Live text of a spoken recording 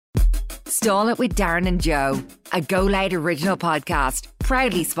Stall It with Darren and Joe, a Go Loud original podcast,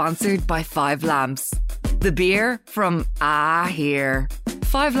 proudly sponsored by Five Lamps. The beer from here.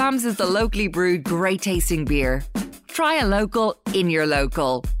 Five Lamps is the locally brewed, great tasting beer. Try a local in your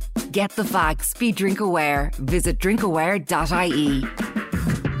local. Get the facts, be drink aware. Visit drinkaware.ie.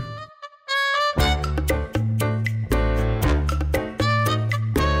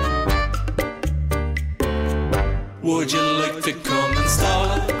 Would you like to come and stall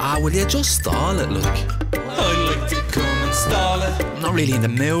it? Will you just stall it, look? I'd like to come and stall it. I'm not really in the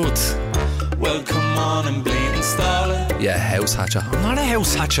mood. Well, come on and bleed and stall it. Yeah, house hatcher. I'm not a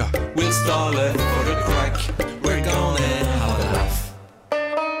house hatcher. We'll stall it for the crack. We're gonna have a laugh.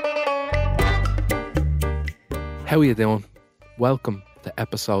 How are you doing? Welcome to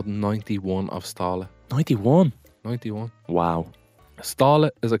episode 91 of Stall It. 91? 91. Wow. Stall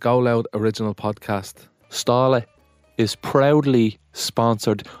It is a Go Loud original podcast. Stall It is proudly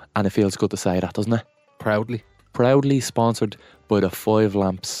sponsored, and it feels good to say that, doesn't it? Proudly. Proudly sponsored by the Five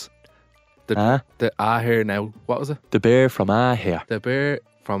Lamps. The here now. What was it? The beer from here. The beer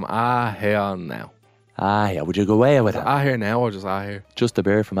from here now. Here. Would you go away with Is it? it here now or just here? Just the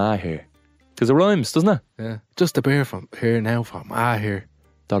beer from here. Because it rhymes, doesn't it? Yeah. Just the beer from here now from here.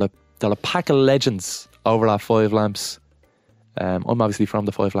 They're a pack of legends over at Five Lamps. I'm obviously from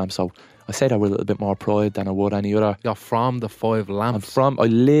the Five Lamps, so I say that with a little bit more pride than I would any other. You're from the Five Lamps. I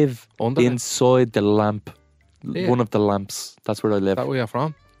live Under inside the lamp. Yeah. One of the lamps. That's where I live. Is that where you're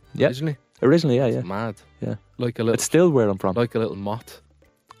from? Yeah. Originally, yeah. It's mad. Yeah. Like a little. It's still where I'm from. Like a little moth.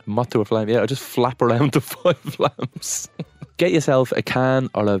 Moth to a flame. Yeah, I just flap around the Five Lamps. Get yourself a can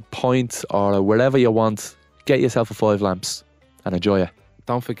or a pint or wherever you want. Get yourself a Five Lamps and enjoy it.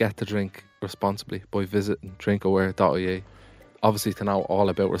 Don't forget to drink responsibly by visiting drinkaware.ie. Obviously, to know all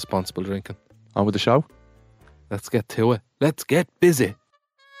about responsible drinking. On with the show. Let's get to it. Let's get busy.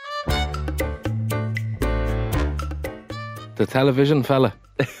 The television fella.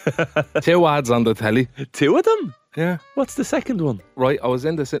 2 ads on the telly. 2 of them? Yeah. What's the second one? Right, I was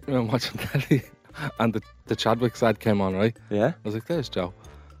in the sitting room watching telly and the Chadwick's ad came on, right? Yeah. I was like, there's Joe.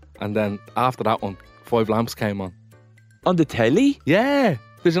 And then after that one, Five Lamps came on. On the telly? Yeah.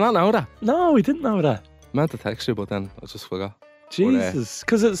 Did you not know that? No, I didn't know that. I meant to text you, but then I just forgot. Jesus.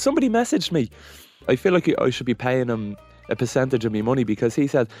 Because somebody messaged me. I feel like I should be paying him a percentage of my money because he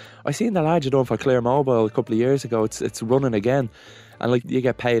said, I seen the ad you done for Clear Mobile a couple of years ago. It's running again. And like you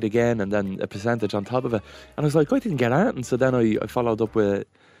get paid again and then a percentage on top of it. And I was like, I didn't get it. And so then I followed up with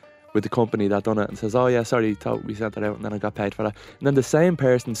the company that done it and says, oh yeah, sorry, thought we sent it out and then I got paid for that. And then the same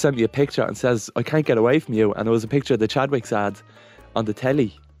person sent me a picture and says, I can't get away from you. And it was a picture of the Chadwick's ad on the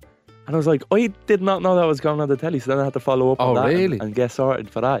telly. And I was like, I did not know that was going on the telly, so then I had to follow up on that really? and get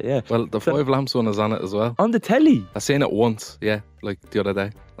sorted for that, yeah. Well, the Five Lamps one is on it as well. On the telly? I seen it once, yeah, like the other day.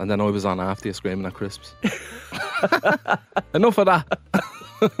 And then I was on after you screaming at crisps. Enough of that.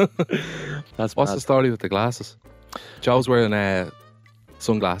 That's What's mad. the story with the glasses? Joe's wearing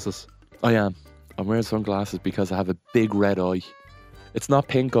sunglasses. I am. I'm wearing sunglasses because I have a big red eye. It's not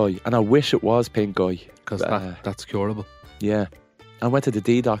pink eye, and I wish it was pink eye. Because that's curable. Yeah. I went to the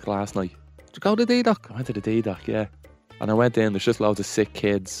D-Doc last night. Did you go to D-Doc? I went to the D-Doc, yeah. And I went in, there's just loads of sick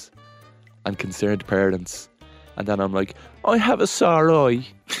kids and concerned parents. And then I'm like, I have a sore eye.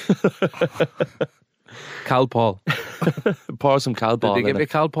 Calpol. Pour some Calpol Did they give you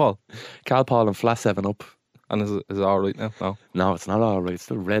Calpol? Calpol and flat 7-Up. And is it alright now? No. No, it's not alright. It's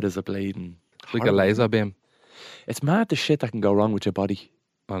still red as a blade. And Like a laser beam. It's mad the shit that can go wrong with your body.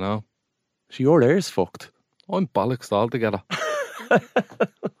 I know. So your ear's fucked. I'm bollocks altogether.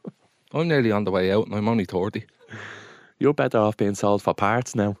 I'm nearly on the way out and I'm only 30. You're better off being sold for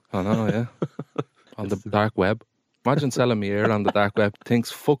parts now. I know, yeah. On the dark web. Imagine selling me ear on the dark web. Thinks,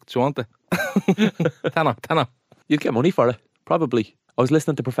 fuck, do you want it? Tenner. You'd get money for it, probably. I was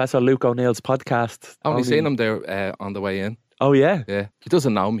listening to Professor Luke O'Neill's podcast. I only seen him there on the way in. Oh, yeah? Yeah. He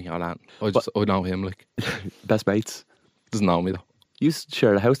doesn't know me or that. I know him, like. Best mates. Doesn't know me, though. You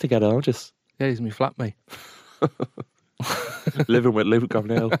share a house together, don't you? Yeah, he's my flatmate. Living with Luke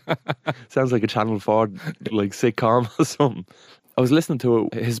O'Neill. Sounds like a Channel 4 like sitcom or something. I was listening to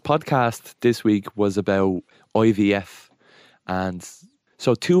it. His podcast this week was about IVF. And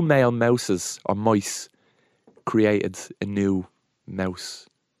so 2 male mouses or mice created a new mouse.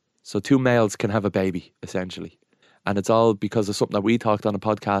 So 2 males can have a baby, essentially. And it's all because of something that we talked on a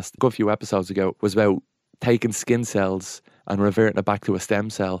podcast a good few episodes ago, was about taking skin cells and reverting it back to a stem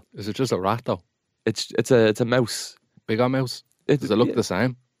cell. Is it just a rat, though? It's a mouse. Bigger mouse? Does it look the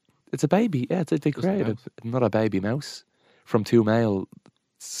same? It's a baby, yeah. They created not a baby mouse from 2 male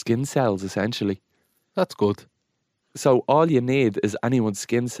skin cells, essentially. That's good. So all you need is anyone's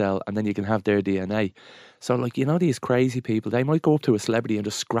skin cell, and then you can have their DNA. So, like, you know, these crazy people, they might go up to a celebrity and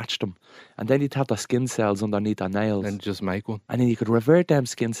just scratch them, and then you'd have the skin cells underneath their nails, Then just make one. and then you could revert them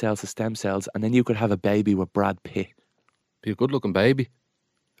skin cells to stem cells, and then you could have a baby with Brad Pitt. Be a good looking baby.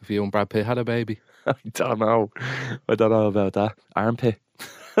 If you and Brad Pitt had a baby. I don't know about that. Armpit.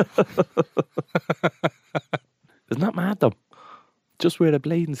 Isn't that mad though? Just with a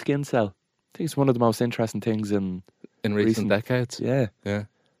bleeding skin cell. I think it's one of the most interesting things in recent decades. Yeah. Yeah.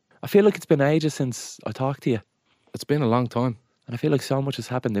 I feel like it's been ages since I talked to you. It's been a long time. And I feel like so much has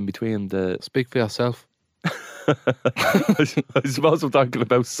happened in between the... Speak for yourself. I suppose I'm talking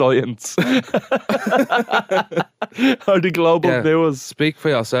about science. Or the global news. Speak for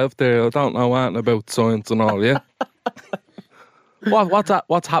yourself there. I don't know anything about science and all, yeah?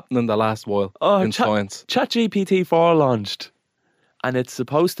 What's happened in the last while in science? ChatGPT 4 launched. And it's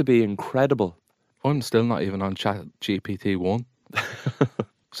supposed to be incredible. I'm still not even on ChatGPT 1.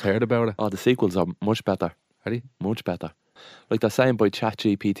 Just heard about it. Oh, the sequels are much better. Ready? Much better. Like they're saying by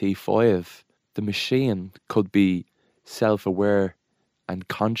ChatGPT 5, the machine could be self-aware and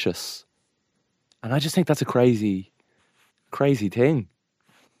conscious. And I just think that's a crazy, crazy thing.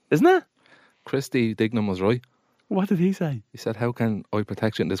 Isn't it? Christy Dignam was right. What did he say? He said, how can I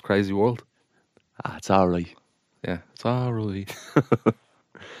protect you in this crazy world? It's all right. Yeah, it's all right.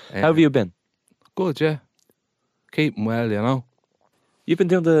 How have you been? Good, yeah. Keeping well, you know. You've been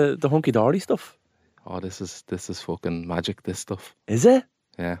doing the hunky-dory stuff? Oh, this is fucking magic, this stuff. Is it?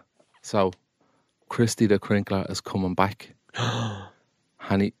 Yeah. So, Christy the Crinkler is coming back.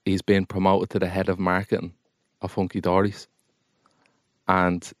 And he's been promoted to the head of marketing of Hunky Dories.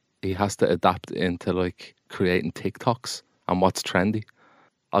 And he has to adapt into, like, creating TikToks and what's trendy.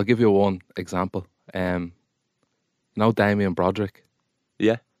 I'll give you one example. You know Damien Broderick?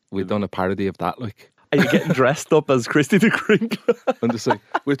 Yeah. We've done a parody of that, like. Are you getting dressed up as Christy the Crinkler? I'm just like,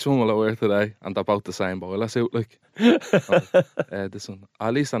 which one will I wear today? And they're both the same, but will I suit, like? This one.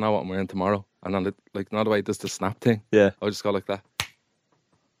 At least I know what I'm wearing tomorrow. And then, like, not the way does the snap thing. Yeah. I'll just go like that.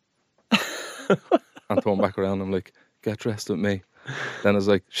 And turn back around. I'm like, get dressed with me. Then there's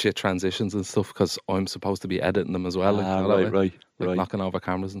like shit transitions and stuff because I'm supposed to be editing them as well. Like, right. knocking over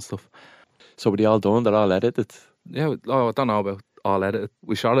cameras and stuff. So were they all done? They're all edited? Yeah, I don't know about all edited.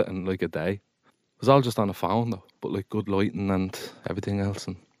 We shot it in like a day. It was all just on a phone though, but like good lighting and everything else.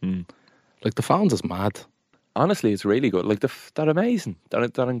 And like the phones is mad. Honestly, it's really good. Like they're amazing.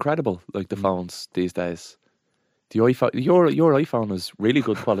 They're incredible. Like the phones these days. The iPhone, your iPhone is really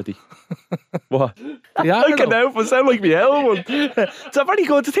good quality. What? Yeah, I can help but sound like me old one. It's a very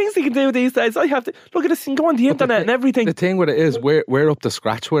good. The things they can do these days. I have to look at this and go on the internet and everything. The thing with it is, we're up to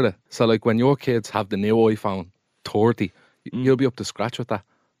scratch with it. So like when your kids have the new iPhone 30, you'll be up to scratch with that.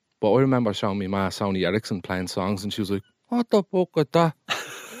 But I remember showing me ma Sony Ericsson playing songs, and she was like, "What the fuck is that?"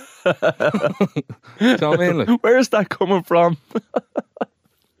 Do you know what I mean? Like, where's that coming from?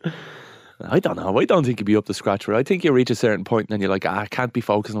 I don't know. I don't think you'd be up to scratch for it. I think you reach a certain point and then you're like, I can't be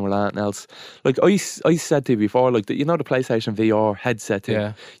focusing on anything else. Like I said to you before, like you know the PlayStation VR headset thing.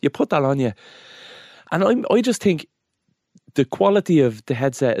 Yeah. You put that on you, and I just think the quality of the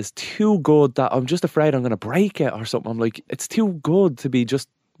headset is too good that I'm just afraid I'm going to break it or something. I'm like, it's too good to be just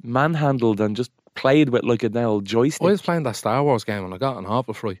manhandled and just played with like an old joystick. I was playing that Star Wars game and I got an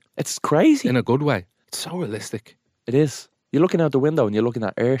awful fright. It's crazy. In a good way. It's so realistic. It is. You're looking out the window and you're looking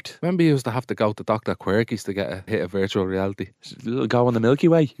at Earth. Remember you used to have to go to Dr. Quirky's to get a hit of virtual reality? Go on the Milky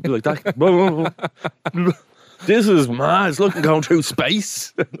Way. You'd be like that. This is mad. It's looking going through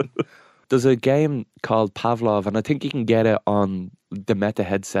space. There's a game called Pavlov, and I think you can get it on the Meta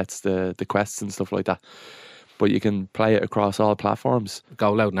headsets, the Quests and stuff like that. But you can play it across all platforms.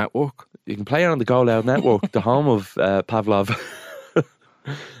 Go Loud Network. You can play it on the Go Loud Network, the home of Pavlov.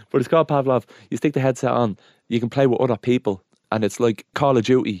 But it's called Pavlov. You stick the headset on, you can play with other people, and it's like Call of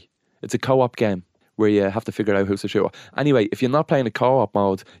Duty. It's a co-op game where you have to figure out who's to shoot. Anyway, if you're not playing a co-op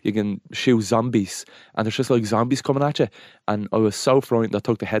mode, you can shoot zombies, and there's just like zombies coming at you. And I was so frightened I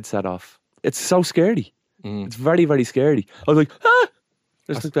took the headset off. It's so scary. It's very, very scary. I was like, ah!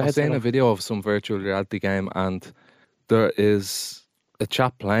 I've seen a video of some virtual reality game, and there is a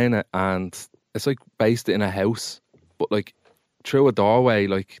chap playing it, and it's like based in a house, but like through a doorway,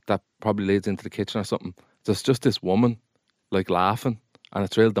 like that probably leads into the kitchen or something. There's just this woman like laughing, and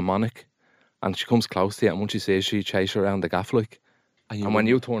it's real demonic. And she comes close to you, and once she sees, she chases around the gaff like. And when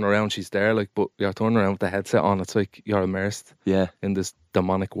you turn around, she's there, like, but you're turning around with the headset on. It's like you're immersed in this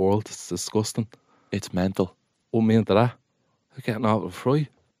demonic world. It's disgusting. It's mental. What me into that? I'm getting out of free.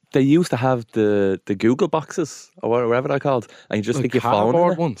 they used to have the Google boxes or whatever they're called, and you just stick your phone in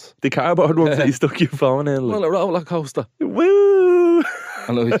cardboard it. ones. The cardboard ones that you stuck your phone in. Like. Well, a roller coaster. Woo!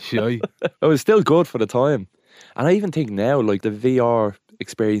 And I was shy. It was still good for the time. And I even think now, like the VR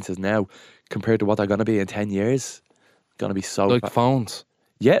experiences now, compared to what they're going to be in 10 years, going to be so Like bad. phones.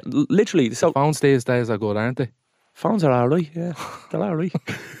 Yeah, literally. So Phones these days are good, aren't they? phones are alright, yeah. They're alright.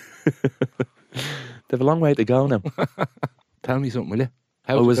 They've a long way to go now. Tell me something, will you?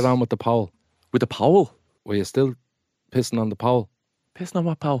 How I did you was- get on with the pole? With the pole. Were you still pissing on the pole? Pissing on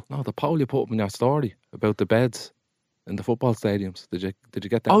what pole? No, the pole you put up in your story about the beds in the football stadiums. Did you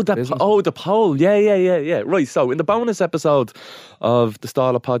get that? Oh, business? the poll. Yeah. Right. So in the bonus episode of the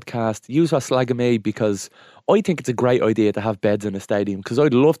Style podcast, you are slagging me because I think it's a great idea to have beds in a stadium because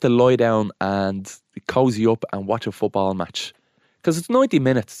I'd love to lie down and cozy up and watch a football match. Because it's 90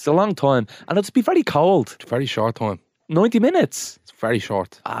 minutes. It's a long time. And it'll be very cold. It's a very short time. 90 minutes. It's very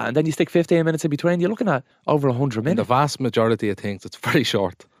short. And then you stick 15 minutes in between. You're looking at over 100 In the minutes. vast majority of things, it's very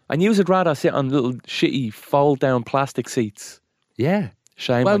short. And you'd rather sit on little shitty fold down plastic seats. Yeah.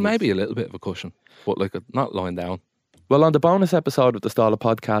 Shame Well, on yous. maybe a little bit of a cushion, but like not lying down. Well, on the bonus episode of the Style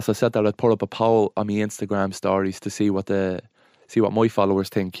podcast, I said that I'd put up a poll on my Instagram stories to see what my followers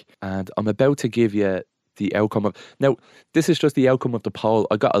think, and I'm about to give you the outcome of. Now, this is just the outcome of the poll.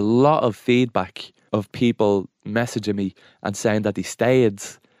 I got a lot of feedback of people messaging me and saying that they stayed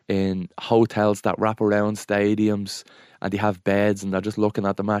in hotels that wrap around stadiums and they have beds and they're just looking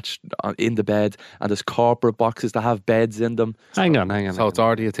at the match in the bed, and there's corporate boxes that have beds in them. Hang on. So it's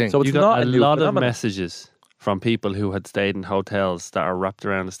already a thing. So it's You got not a new lot of phenomenon. messages from people who had stayed in hotels that are wrapped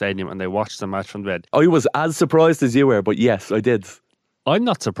around the stadium and they watched the match from bed. I was as surprised as you were, but yes, I did. I'm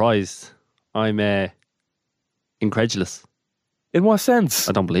not surprised. I'm incredulous. In what sense?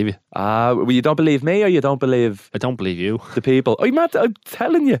 I don't believe you. Well, you don't believe me or you don't believe I don't believe you. the people? I'm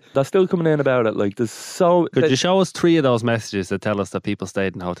telling you. They're still coming in about it. Like, there's so... Could you show us 3 of those messages that tell us that people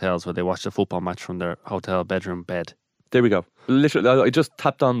stayed in hotels where they watched a football match from their hotel bedroom bed? There we go. Literally, I just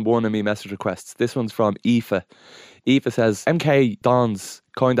tapped on one of my message requests. This one's from Aoife. Aoife says, MK Dons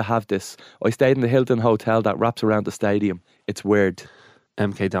kind of have this. I stayed in the Hilton Hotel that wraps around the stadium. It's weird.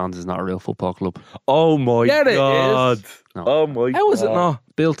 MK Dons is not a real football club. Oh my Yeah, it God. is. No. Oh my God. How is it not?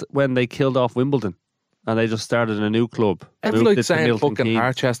 Built when they killed off Wimbledon and they just started a new club. It's Moved like it to saying Milton fucking Keynes.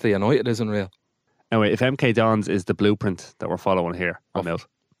 Harchester United isn't real. Anyway, if MK Dons is the blueprint that we're following here, I'm out.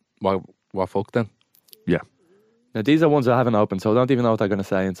 What fuck then? Yeah. Now, these are ones I haven't opened, so I don't even know what they're going to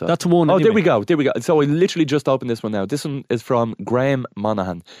say inside. That's one. Oh, anyway. there we go. So I literally just opened this one now. This one is from Graham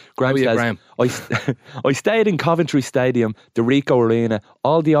Monaghan. Graham How are you, says, Graham? I stayed in Coventry Stadium, the Rico Arena.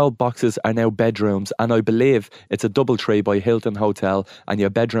 All the old boxes are now bedrooms, and I believe it's a DoubleTree by Hilton Hotel, and your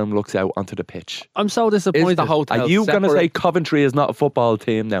bedroom looks out onto the pitch. I'm so Is disappointed. the hotel Are you going to separate? say Coventry is not a football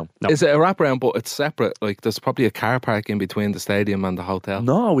team now? No. Is it a wraparound, but it's separate? Like there's probably a car park in between the stadium and the hotel.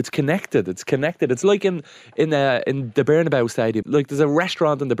 No, it's connected. It's connected. It's like in the Bernabeu Stadium. Like there's a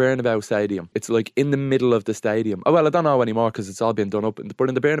restaurant in the Bernabeu Stadium. It's like in the middle of the stadium. Oh well, I don't know anymore because it's all been done up. But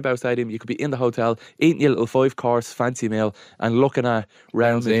in the Bernabeu Stadium, you could be in the hotel eating your little 5-course fancy meal and looking at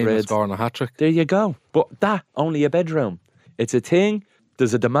Real Benzema Madrid. scoring a hat trick. There you go. But that only a bedroom. It's a thing.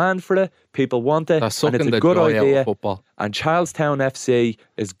 There's a demand for it. People want it, They're and sucking it's a the good joy out idea. of football. And Charlestown FC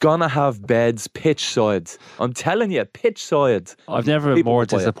is gonna have beds pitch sides. I'm telling you, pitch sides. I've never been People more will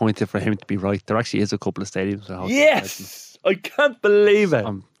buy it. disappointed for him to be right. There actually is a couple of stadiums. That host Yes, I can't believe it.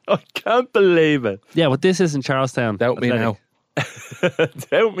 I can't believe it. Yeah, but this isn't Charlestown. Doubt me now. Athletic.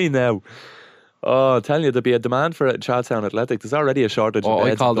 Doubt me now. Oh, I'm telling you, there'll be a demand for it at Charlestown Athletic. There's already a shortage of Oh,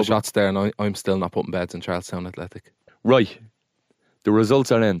 beds. I called in the Dublin. shots there, and I'm still not putting beds in Charlestown Athletic. Right. The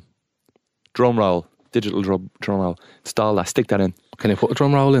results are in. Drum roll. Digital drum roll. Install that. Stick that in. Can you put a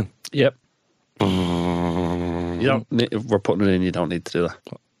drum roll in? Yep. You don't. If we're putting it in. You don't need to do that.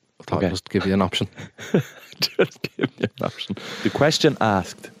 I thought Okay. I'd just give you an option. Just give me an option. The question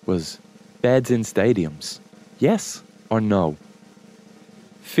asked was beds in stadiums. Yes or no?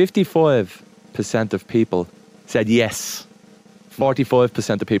 55% of people said yes.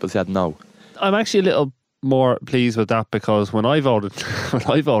 45% of people said no. I'm actually a little more pleased with that because when I voted,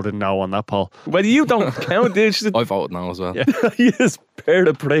 no on that poll, Well, you don't count this. I voted no as well. Yeah. Yes, pair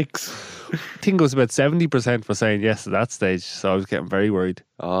of pricks. I think it was about 70% were saying yes at that stage. So I was getting very worried.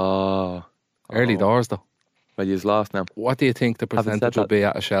 Oh. Early doors though. Well, you've lost now. What do you think the Having said percentage will that- be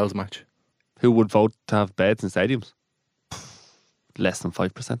at a Shells match? Who would vote to have beds in stadiums? Less than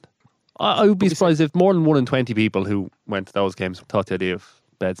 5%. I would be surprised if more than 1 in 20 people who went to those games thought the idea of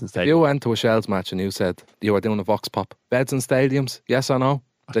beds in If stadiums. you went to a Shells match and you said you were doing a vox pop, beds in stadiums, yes or no?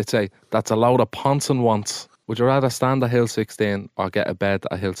 They'd say that's a load of ponce and wants Would you rather stand at Hill 16 or get a bed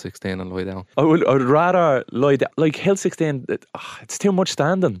at Hill 16 and lie down? I would rather lie down. Like Hill 16, it's too much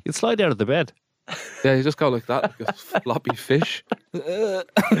standing. You'd slide out of the bed. Yeah, you just go like that, like a floppy fish.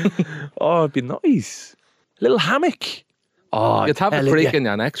 Oh, it'd be nice. Little hammock. Oh, You'd have a telling creak you. in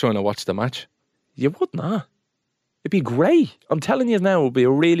your neck trying to watch the match. You would not. It'd be great. I'm telling you now, it would be a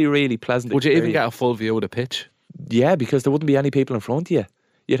really, really pleasant Would you even experience. get a full view of the pitch? Yeah, because there wouldn't be any people in front of you.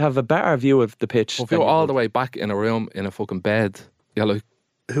 You'd have a better view of the pitch. Well, if than you're you all would. the way back in a room in a fucking bed, you're like,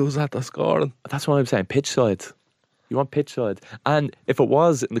 who's that that's scoring? That's what I'm saying. Pitch side. You want pitch side. And if it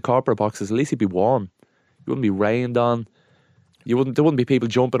was in the corporate boxes, at least it'd be warm. You wouldn't be rained on. There wouldn't be people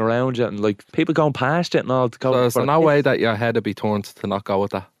jumping around you and like people going past it and all. To go So there's for a no piss. way that your head would be turned to not go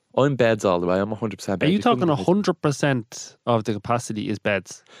with that. I'm beds all the way. I'm 100% beds. Are you talking couldn't- 100% of the capacity is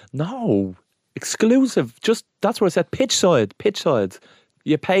beds? No. Exclusive. Just, that's where I said pitch side. Pitch side.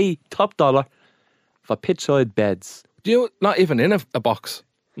 You pay top dollar for pitch side beds. Do you not even in a box?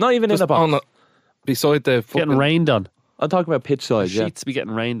 Not even Just in a box. beside the fucking... Getting rained on. I'm talking about pitch side, yeah. Sheets be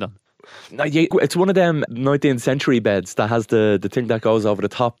getting rained on. No, it's one of them 19th century beds that has the thing that goes over the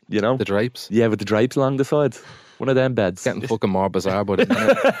top, you know? the drapes. Yeah, with the drapes along the side. One of them beds. Getting fucking more bizarre, but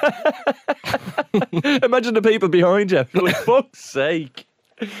Imagine the people behind you. For like, fuck's sake.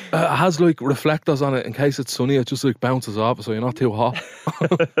 it has like reflectors on it in case it's sunny. It just like bounces off, so you're not too hot.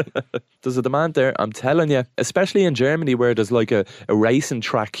 There's a demand there, I'm telling you. Especially in Germany where there's like a racing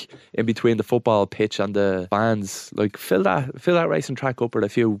track in between the football pitch and the fans. Like, fill that racing track up with a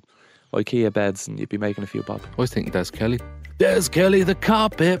few IKEA beds and you'd be making a few bob. I was thinking Des Kelly. Des Kelly, the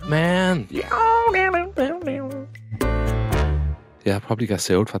carpet man. Yeah, probably get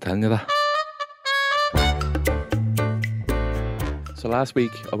sued for telling you that. So last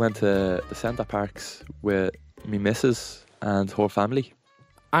week I went to the Centre Parks with me missus and her family.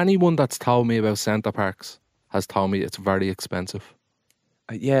 Anyone that's told me about Centre Parks has told me it's very expensive.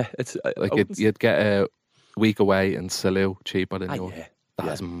 Yeah, it's Like I wouldn't you'd get a week away in Salou cheaper than Ah, yours. yeah.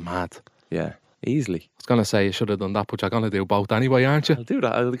 That is mad. Yeah, easily. I was going to say you should have done that, but you're going to do both anyway, aren't you? I'll do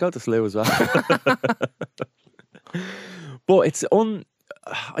that. I'll go to Slough as well. But it's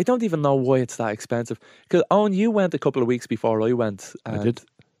I don't even know why it's that expensive. Because Owen, you went a couple of weeks before I went. I And did.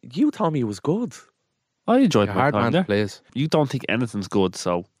 You told me it was good. I enjoyed You're my hard time man there. to please. You don't think anything's good,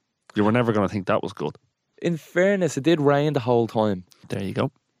 so you were never going to think that was good. In fairness, it did rain the whole time. There you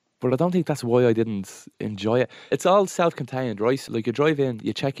go. But I don't think that's why I didn't enjoy it. It's all self-contained, right? So, like, you drive in,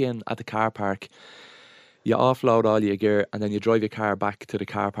 you check in at the car park, you offload all your gear, and then you drive your car back to the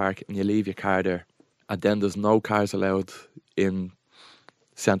car park and you leave your car there. And then there's no cars allowed in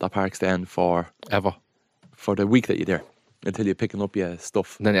Centre Parks then for Ever. the week that you're there until you're picking up your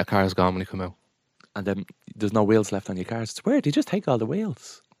stuff. And then your car's gone when you come out. And then there's no wheels left on your cars. It's weird. You just take all the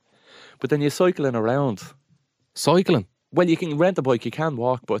wheels. But then you're cycling around. Cycling. Well, you can rent a bike, you can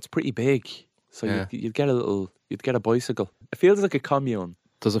walk, but it's pretty big. So Yeah. you'd get a bicycle. It feels like a commune.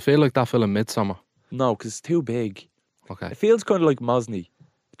 Does it feel like that film Midsummer? No, because it's too big. Okay. It feels kind of like Mosney,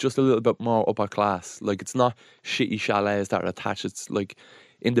 just a little bit more upper class. Like, it's not shitty chalets that are attached. It's like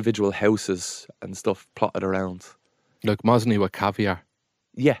individual houses and stuff plotted around. Like Mosney with caviar.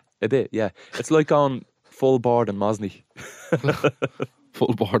 Yeah, a bit, yeah. It's like on full board in Mosney.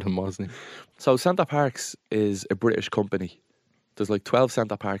 Full board in Mosney. So Centre Parks is a British company. There's like 12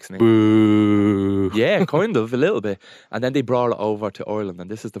 Centre Parks in England. Boo. Yeah, kind of, a little bit. And then they brought it over to Ireland, and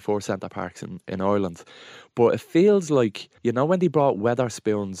this is the 4 Centre Parks in Ireland. But it feels like, you know, when they brought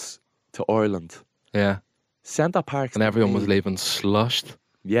Weatherspoons to Ireland, Yeah. Centre Parks... And everyone was really- leaving slushed.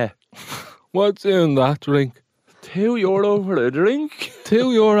 Yeah. What's in that drink? €2 for a drink.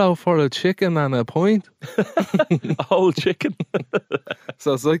 €2 for a chicken and a pint. A whole chicken.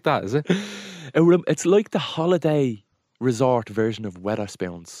 So it's like that, is it? It's like the holiday resort version of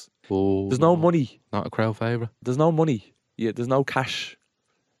Weatherspoons. Oh, There's no money. Not a crowd favourite. There's no money. Yeah, there's no cash.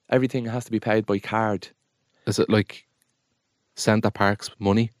 Everything has to be paid by card. Is it like Centre Parks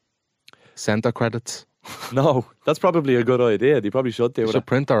money? Centre credits? No, that's probably a good idea. They probably should do They it. should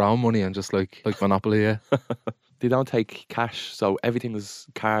print their own money and just like Monopoly, yeah. They don't take cash, so everything is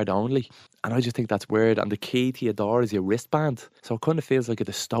card only. And I just think that's weird. And the key to your door is your wristband. So it kind of feels like a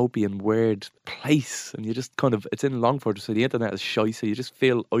dystopian, weird place. And you just kind of, it's in Longford, so the internet is shy, so you just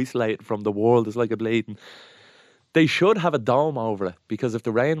feel isolated from the world. It's like a bleeding. They should have a dome over it, because if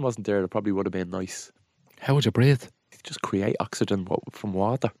the rain wasn't there, it probably would have been nice. How would you breathe? Just create oxygen from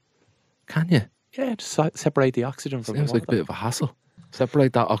water. Can you? Yeah, just separate the oxygen from Sounds the like water. a bit of a hassle.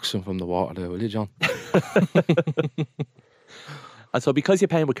 Separate that oxygen from the water there, will you, John? And so because you're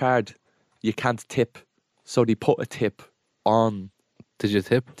paying with card, you can't tip. So they put a tip on Did you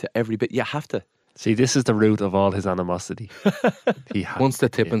tip? to every bit. You have to. See, this is the root of all his animosity. He had Once the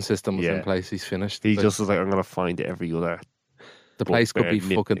tipping system was in Yeah. place, he's finished. He Like, just was like, I'm going to find every other. the place could be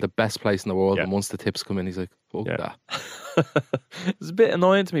bugbear fucking nitpick. the best place in the world, Yeah. and once the tips come in, he's like, fuck Yeah. that. It's a bit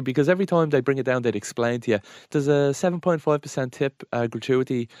annoying to me because every time they bring it down, they'd explain to you there's a 7.5% tip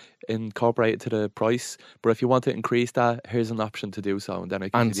gratuity incorporated to the price, but if you want to increase that, here's an option to do so. And then I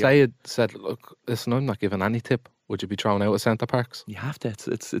can And see the say it said, look, listen, I'm not giving any tip. Would you be thrown out of Centre Parks? you have to.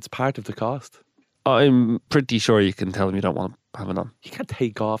 It's part of the cost. I'm pretty sure you can tell him you don't want to have it on. You can't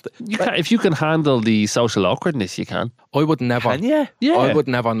take off. You can, if you can handle the social awkwardness, you can. I would never. Can you? Yeah. I would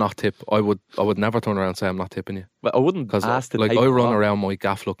never not tip. I would never turn around and say I'm not tipping you. Well, I wouldn't Because ask to like take I it run off. around my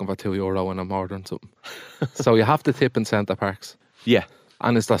gaff looking for €2 and I'm ordering something. So you have to tip in Centre Parks. Yeah.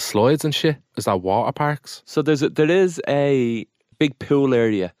 And is there slides and shit? Is there water parks? So there is a big pool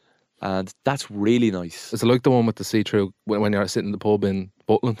area, and that's really nice. Is it like the one with the see-through when you're sitting in the pub in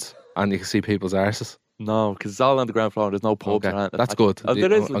Butlins and you can see people's arses? No, because it's all on the ground floor. There's no pubs. Okay, or anything. that's good. Oh,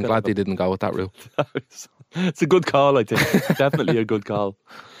 there is I'm glad they didn't go with that route. It's a good call, I think. Definitely a good call.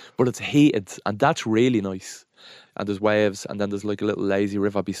 But it's heated, and that's really nice. And there's waves, and then there's like a little lazy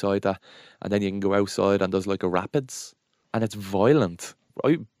river beside that. And then you can go outside, and there's like a rapids. And it's violent.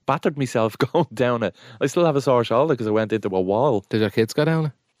 I battered myself going down it. I still have a sore shoulder because I went into a wall. Did your kids go down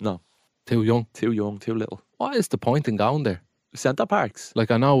it? No, Too young? too young, too little. What is the point in going there? Centre Parks. Like,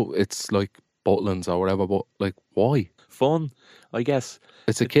 I know it's like Butlins or whatever, but like, why? Fun, I guess.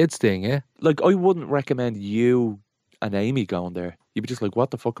 It's a kids thing, yeah? Like, I wouldn't recommend you and Amy going there. You'd be just like,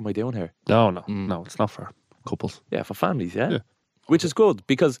 what the fuck am I doing here? No, no, it's not for couples. Yeah, for families, yeah. Yeah. Which is good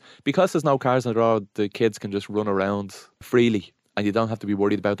because there's no cars on the road, the kids can just run around freely and you don't have to be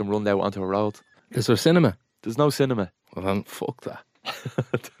worried about them running out onto a road. Is there cinema? There's no cinema. Well, then, fuck that.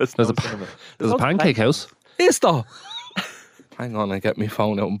 There's There's no a- cinema. There's a loads of pancake house. Is there? Hang on, I get my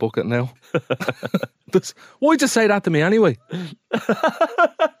phone out and book it now. Why'd you say that to me anyway?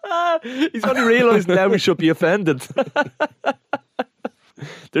 He's only realised now we should be offended.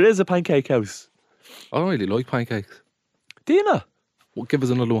 There is a pancake house. I don't really like pancakes. Do you know? Well, give us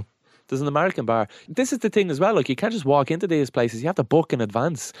another one. There's an American bar. This is the thing as well. Like, you can't just walk into these places. You have to book in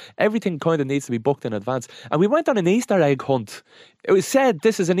advance. Everything kind of needs to be booked in advance. And we went on an Easter egg hunt. It was said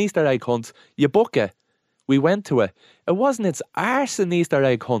this is an Easter egg hunt. You book it. We went to it. It wasn't its arse an Easter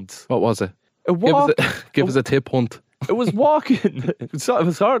egg hunt. What was it? It Give us a tip hunt. It was walking. It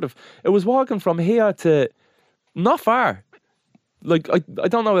was sort of. It was walking from here to not far. Like, I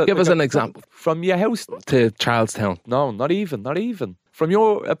don't know. Give us an example. From your house. To Charlestown. No, not even. Not even. From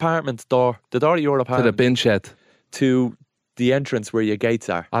your apartment door, the door of your To apartment, the bin shed. to the entrance where your gates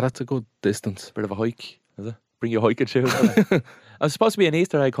are. Ah, that's a good distance. Bit of a hike, is it? Bring your hiking shoes. I was supposed to be an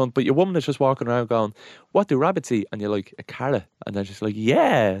Easter egg hunt, but your woman is just walking around going, "What do rabbits eat?" And you're like, "A carrot." And then she's like,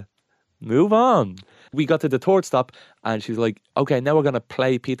 "Yeah, move on." We got to the third stop, and she's like, "Okay, now we're gonna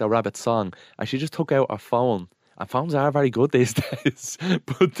play Peter Rabbit's song." And she just took out her phone. And phones are very good these days,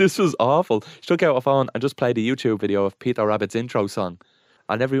 but this was awful. She took out her phone and just played a YouTube video of Peter Rabbit's intro song,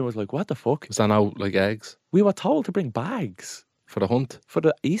 and everyone was like, "What the fuck?" Is that now like eggs We were told to bring bags for the hunt? for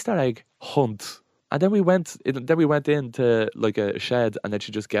the Easter egg hunt. And then we went into like a shed, and then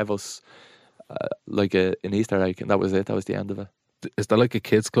she just gave us like an Easter egg, and that was it. That was the end of it. Is there like a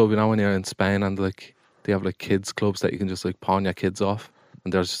kids club, you know, when you're in Spain and like they have like kids clubs that you can just like pawn your kids off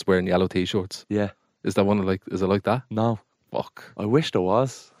and they're just wearing yellow t-shirts? Yeah. Is that one of like, is it like that? No, Fuck. I wish there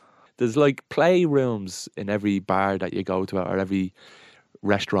was. There's like playrooms in every bar that you go to or every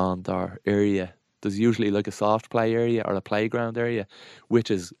restaurant or area. There's usually like a soft play area or a playground area,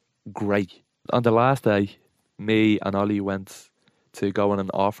 which is great. On the last day, me and Ollie went to go on an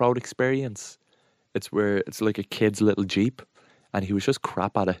off-road experience. It's like a kid's little Jeep, and he was just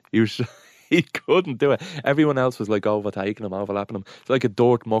crap at it. He couldn't do it. Everyone else was like overtaking him, overlapping him. It's like a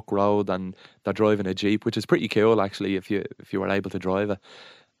dirt muck road, and they're driving a Jeep, which is pretty cool actually if you were able to drive it.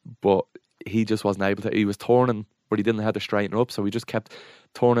 But he just wasn't able to. He was turning, but he didn't know how to straighten up, so he just kept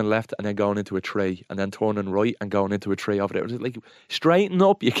turning left and then going into a tree, and then turning right and going into a tree over there. It was like, straighten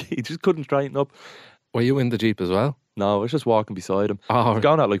up. You just couldn't straighten up. Were you in the Jeep as well? No, I was just walking beside him. Oh, I was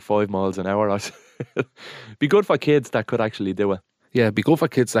going at like 5 miles an hour. Be good for kids that could actually do it. yeah, it'd be good for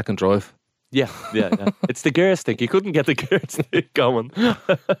kids that can drive. Yeah. It's the gear stick. You couldn't get the gear stick going.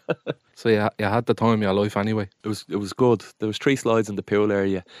 So you had the time of your life anyway. It was good. There was 3 slides in the pool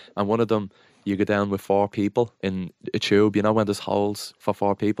area, and one of them you go down with 4 people in a tube. You know when there's holes for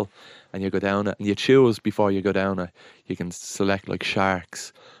 4 people, and you go down it, and you choose before you go down it. You can select like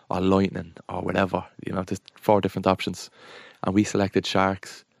sharks or lightning or whatever. You know, there's 4 different options, and we selected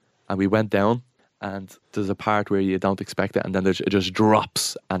sharks, and we went down, and there's a part where you don't expect it, and then it just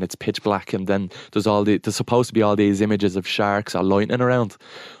drops and it's pitch black, and then there's supposed to be all these images of sharks or lightning around,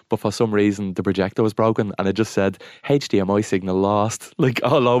 but for some reason the projector was broken and it just said HDMI signal lost, like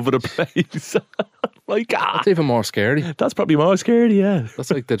all over the place. Like, That's even more scary. that's probably more scary, yeah.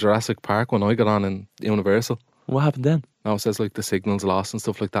 That's like the Jurassic Park when I got on in Universal. What happened then? Now it says like the signal's lost and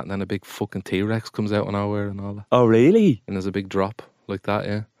stuff like that, and then a big fucking T-Rex comes out of nowhere and all that. Oh, really? And there's a big drop like that,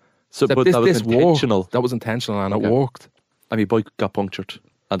 yeah. So, Except but that was intentional. Worked. That was intentional and Okay. it worked. And my bike got punctured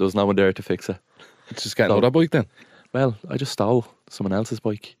and there was no one there to fix it. Just get So- another bike then. Well, I just stole someone else's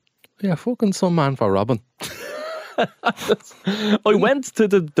bike. Yeah, fucking some man for robbing. I went to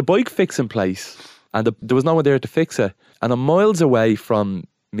the bike fixing place and there was no one there to fix it. And I'm miles away from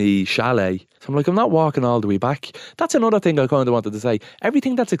me chalet. So I'm like, I'm not walking all the way back. That's another thing I kind of wanted to say.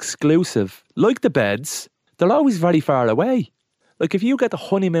 Everything that's exclusive, like the beds, they're always very far away. Like if you get the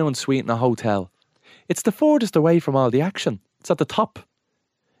honeymoon suite in a hotel, it's the furthest away from all the action. It's at the top.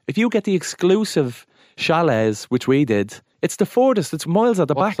 If you get the exclusive chalets, which we did, it's the furthest. It's miles at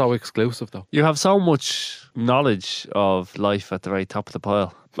the What's back. so exclusive though? You have so much knowledge of life at the very top of the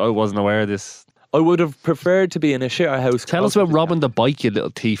pile. I wasn't aware of this. I would have preferred to be in a shitter house. Tell us about robbing the bike, you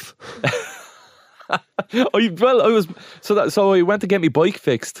little thief. So I went to get my bike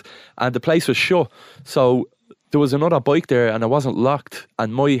fixed, and the place was shut. So there was another bike there, and it wasn't locked.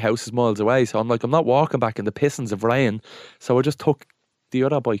 And my house is miles away, so I'm like, I'm not walking back in the pissons of rain. So I just took the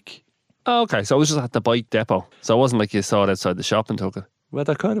other bike. Oh, okay, so it was just at the bike depot. So it wasn't like you saw it outside the shop and took it. Well,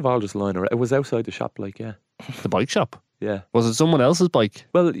 they're kind of all just lying around. It was outside the shop, like, yeah. The bike shop? Yeah. Was it someone else's bike?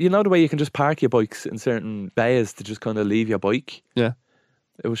 Well, you know the way you can just park your bikes in certain bays to just kind of leave your bike? Yeah.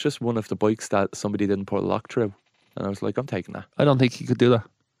 It was just one of the bikes that somebody didn't put a lock through. And I was like, I'm taking that. I don't think you could do that.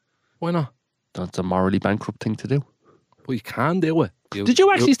 Why not? That's a morally bankrupt thing to do. Well, you can do it. Did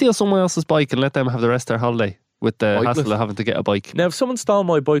you actually steal someone else's bike and let them have the rest of their holiday with the Bikeless. hassle of having to get a bike? Now, if someone stole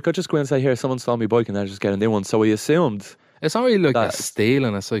my bike, I'd just go in and say, here, someone stole my bike, and I'd just get a new one. So I assumed, It's not really like a That-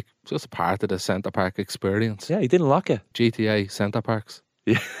 stealing. It's like just part of the Centre Park experience. yeah, he didn't lock it. GTA Centre Parks.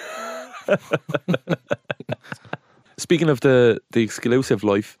 Speaking of the exclusive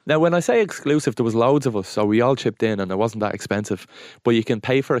life, now when I say exclusive, there was loads of us, so we all chipped in, and it wasn't that expensive. But you can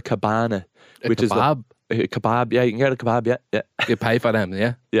pay for a cabana, which is kebab. a kebab. Yeah, you can get a kebab. Yeah, You pay for them,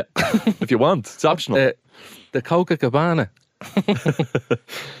 yeah. yeah. If you want, it's optional. The Coca Cabana.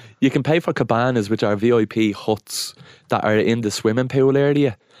 You can pay for cabanas, which are VIP huts that are in the swimming pool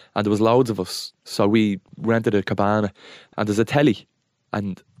area, and there was loads of us, so we rented a cabana, and there's a telly,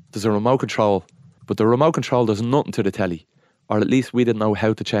 and there's a remote control, but the remote control does nothing to the telly, or at least we didn't know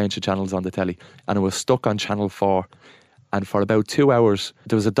how to change the channels on the telly, and it was stuck on channel 4. And for about 2 hours,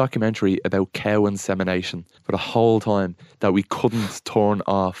 there was a documentary about cow insemination for the whole time that we couldn't turn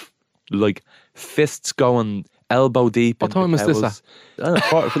off. Like fists going elbow deep. What into time is this cows. I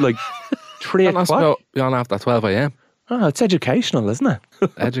don't know, for like 3 And that's o'clock. about beyond after 12 a.m. Oh, it's educational, isn't it?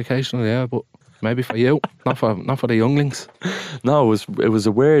 Educational, yeah, but maybe for you, not for the younglings. No, it was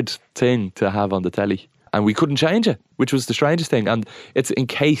a weird thing to have on the telly, and we couldn't change it, which was the strangest thing. And it's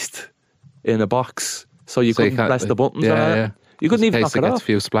encased in a box, so you couldn't can't- press the buttons. Yeah, on it. yeah. You couldn't even knock it it gets off. a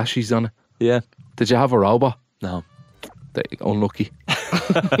few splashes on it. Yeah, Did you have a robot? no, Unlucky.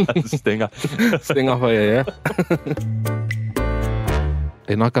 stinger. Sting off of you, yeah.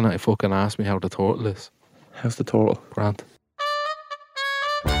 You're not gonna fucking ask me how the turtle is, How's the turtle? Grant.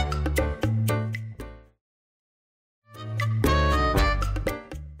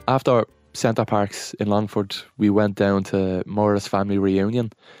 After Centre Parks in Longford, we went down to Maura's family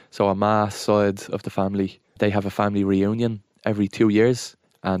reunion. So on my side of the family, they have a family reunion every 2 years.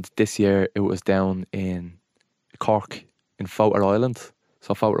 And this year it was down in Cork in Fouter Island.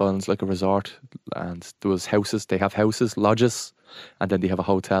 So Fouter Island's like a resort, and there was houses. They have houses, lodges, and then they have a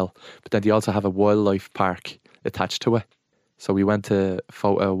hotel. But then they also have a wildlife park attached to it. So we went to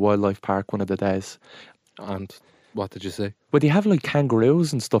Fouter Wildlife Park one of the days. And what did you say? But they have like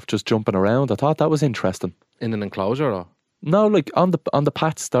kangaroos and stuff just jumping around. I thought that was interesting. In an enclosure or? No, like on the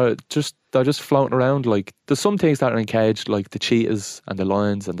paths, they're just floating around. Like there's some things that are encaged, like the cheetahs and the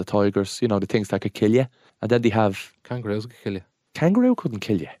lions and the tigers. You know, the things that could kill you. And then they have Kangaroos could kill you. kangaroo couldn't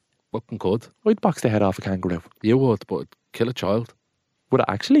kill you. Fucking could. I'd box the head off a kangaroo. You would, but it'd kill a child. Would it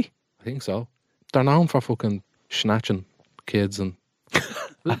actually? I think so. They're known for fucking snatching kids and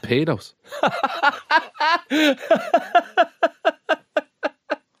little pedos.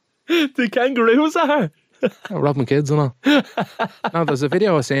 The kangaroos are. Robbing kids and all. No, there's a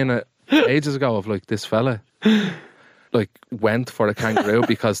video I seen ages ago of like this fella like went for a kangaroo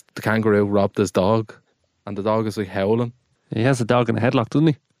because the kangaroo robbed his dog, and the dog is like howling. He has a dog in a headlock, doesn't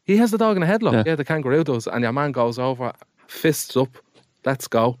he? He has the dog in a headlock. Yeah. Yeah, the kangaroo does. And your man goes over, fists up, let's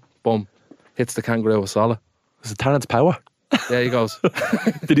go, boom, hits the kangaroo with solid. Was it Terence Power? There he goes.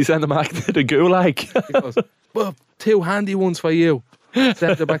 Did he send him back to the gulag? He goes, well, 2 handy ones for you.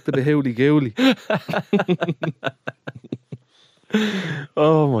 Send it back to the hooly gooly.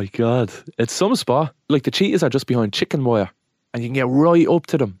 Oh my God. It's some spot. Like the cheetahs are just behind chicken wire and you can get right up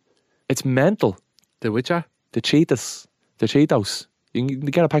to them. It's mental. The which are? The cheetahs. The Cheetos. You can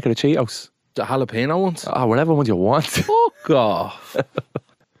get a pack of the Cheetos. The jalapeno ones? Whatever ones you want. Fuck off.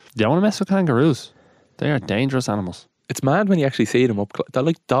 Do you want to mess with kangaroos? They are dangerous animals. It's mad when you actually see them up close. They're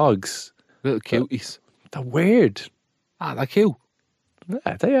like dogs. Little cuties. They're weird. They're cute.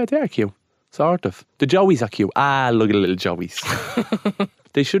 Yeah, they are cute. Sort of. The joeys are cute. Look at the little joeys.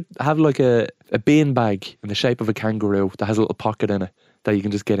 They should have like a bean bag in the shape of a kangaroo that has a little pocket in it that you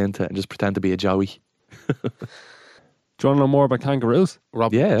can just get into and just pretend to be a joey. Do you want to know more about kangaroos?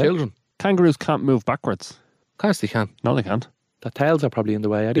 Rob Yeah. children. Kangaroos can't move backwards. Of course they can. No, they can't. Their tails are probably in the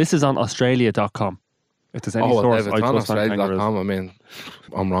way. This is on Australia.com. If there's any Well, source, if I it's on trust on kangaroos. Australia.com, I mean,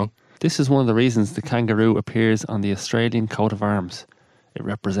 I'm wrong. This is one of the reasons the kangaroo appears on the Australian coat of arms. It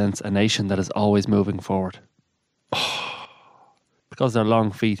represents a nation that is always moving forward. Because their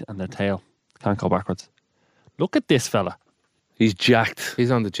long feet and their tail can't go backwards. Look at this fella. He's jacked. He's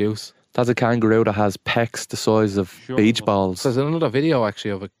on the juice. That's a kangaroo that has pecs the size of Sure. beach balls. There's another video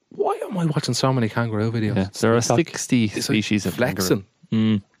actually of it. Why am I watching so many kangaroo videos? Yeah, there are TikTok. 60 It's like species of flexing.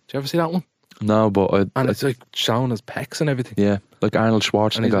 kangaroo. Did you ever see that one? No, but And it's like showing his pecs and everything. yeah, like Arnold And he's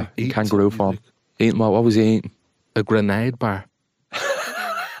Schwarzenegger like in eating kangaroo something, form. he's Eating what was he eating? A grenade bar.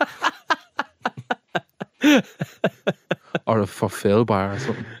 Or a fulfill bar or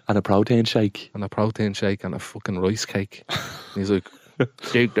something. And a protein shake. And a protein shake and a fucking rice cake. And he's like,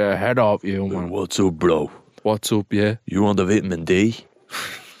 take the head off you, man. What's up, bro? What's up, yeah? You want the vitamin D?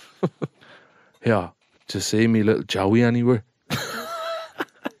 Yeah. To see me little Joey anywhere.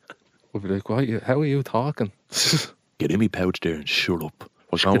 We'll be like, what? How are you talking? Get in me pouch there and shut up.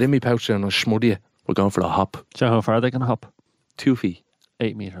 Get in me pouch there and I'll smuddy you. We're going for the hop. Do you know how far they can hop? 2 feet.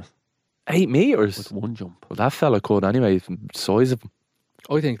 8 metres. 8 meters? With one jump. Well, that fella could anyway, from the size of him.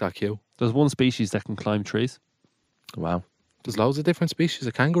 I think that's cute. There's one species that can climb trees. Wow. There's loads of different species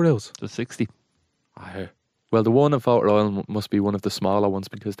of kangaroos. There's 60. I hear. Well, the one in Fort Royal must be one of the smaller ones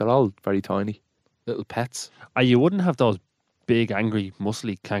because they're all very tiny. Little pets. You wouldn't have those big, angry,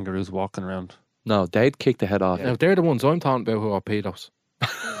 muscly kangaroos walking around. No, they'd kick the head off. Now, they're the ones I'm talking about who are pedos.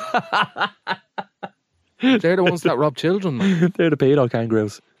 They're the ones that rob children, man. They're the pedo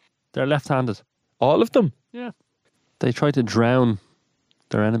kangaroos. They're left-handed. All of them. Yeah. They try to drown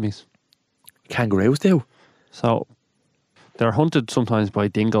their enemies. Kangaroos do. So they're hunted sometimes by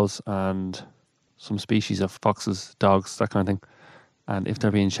dingoes and some species of foxes, dogs, that kind of thing. And if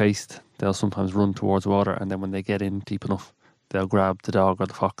they're being chased, they'll sometimes run towards water, and then when they get in deep enough, they'll grab the dog or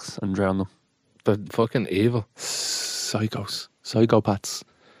the fox and drown them. They're fucking evil. Psychos. Psychopaths.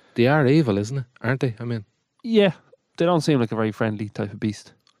 They are evil, isn't it? Aren't they? I mean, Yeah, they don't seem like a very friendly type of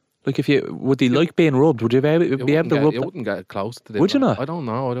beast. Like, would they like being rubbed? Would you be able to rub you them? wouldn't get close to them. Would you not? I don't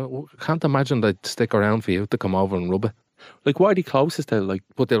know. I can't imagine they'd stick around for you to come over and rub it. Like, what are they closest to? Like,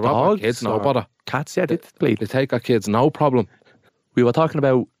 But they'll rob our dogs kids, no or bother. cats? Yeah, they bleed. They take our kids, no problem. We were talking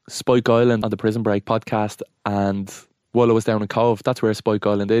about Spike Island on the Prison Break podcast, and while I was down in Cove, that's where Spike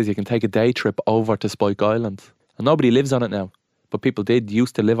Island is. You can take a day trip over to Spike Island, and nobody lives on it now. But people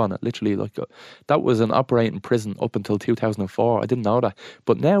used to live on it, literally. Like, that was an operating prison up until 2004. I didn't know that.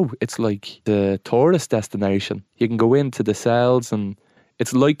 But now it's like the tourist destination. You can go into the cells, and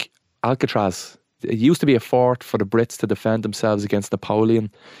it's like Alcatraz. It used to be a fort for the Brits to defend themselves against Napoleon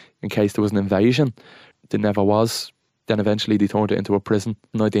in case there was an invasion. There never was. Then eventually they turned it into a prison.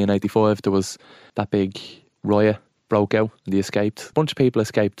 In 1985, there was that big riot broke out and they escaped. A bunch of people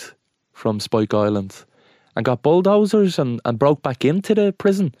escaped from Spike Island and got bulldozers and broke back into the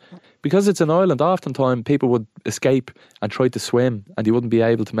prison. Because it's an island, oftentimes people would escape and try to swim and they wouldn't be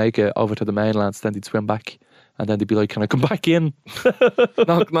able to make it over to the mainland, so then they'd swim back and then they'd be like, can I come back in?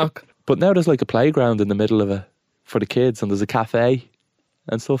 Knock, knock. But now there's like a playground in the middle of it for the kids, and there's a cafe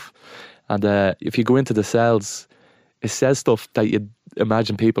and stuff. And if you go into the cells, it says stuff that you'd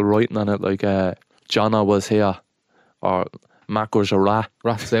imagine people writing on it, like Johnna was here, or Mac was a rat.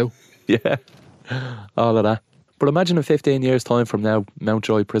 Rats out. Yeah, all of that. But imagine in 15 years' time from now,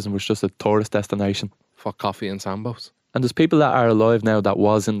 Mountjoy Prison was just a tourist destination. For coffee and sambos. And there's people that are alive now that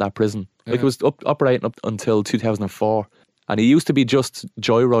was in that prison. Like, it was operating up until 2004. And it used to be just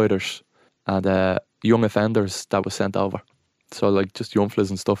joyriders and young offenders that was sent over. So, like, just young fellas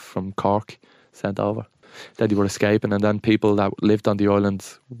and stuff from Cork sent over. then they were escaping, and then people that lived on the island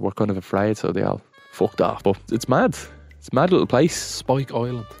were kind of afraid, so they all fucked off. But it's mad. It's a mad little place. Spike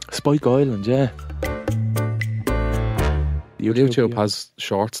Island. Spike Island, yeah. YouTube has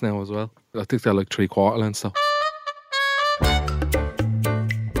shorts now as well. I think they're like 3/4 lengths though.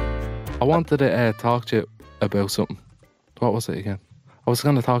 I wanted to talk to you about something. What was it again? I was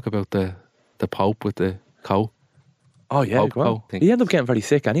going to talk about the Pope with the cow. Oh yeah, Pope go on. cow thing. He ended up getting very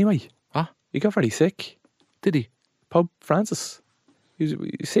sick anyway. Huh? He got very sick. Did he? Pope Francis.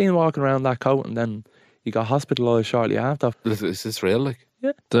 You seen him walking around that coat, and then he got hospitalised shortly after. Is this real? Like?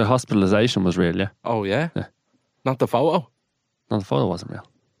 The hospitalisation was real, yeah. Oh yeah? Yeah. Not the photo? No, the photo wasn't real.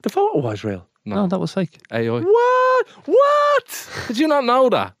 The photo was real. No, that was fake. AI. What? Did you not know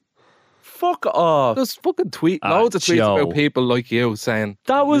that? Fuck off. There's fucking loads of tweets Joe. about people like you saying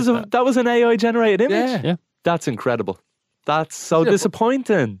That was an AI generated image. Yeah. Yeah. That's incredible. That's so Yeah,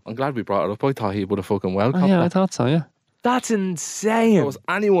 disappointing. I'm glad we brought it up. I thought he would have fucking Oh, welcomed yeah, I that. thought so, yeah. That's If insane. there was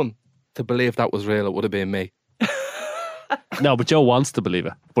anyone to believe that was real, it would have been me. No, but Joe wants to believe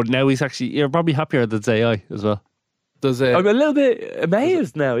it. But now you're probably happier that it's AI as well. Does I'm it a little bit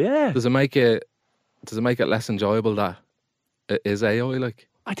amazed now. Yeah, make it less enjoyable that it is AI? Like,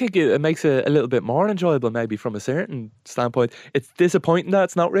 I think it makes it a little bit more enjoyable, maybe from a certain standpoint. It's disappointing that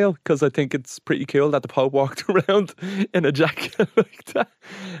it's not real, because I think it's pretty cool that the Pope walked around in a jacket like that.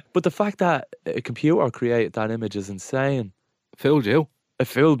 But the fact that a computer created that image is insane. fooled you? It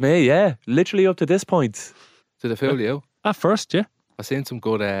fooled me, yeah. Literally up to this point. Did it fool you? At first, yeah. I seen some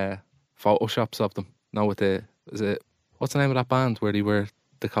good photoshops of them. Now with what's the name of that band where they were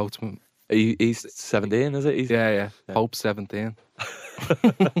the coats? He's 17, is it? Yeah. Pope 17.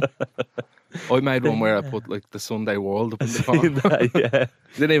 I made one where I put like the Sunday World up in the Seen corner. that, yeah.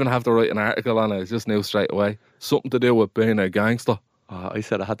 Didn't even have to write an article on it. I just knew straight away. Something to do with being a gangster. I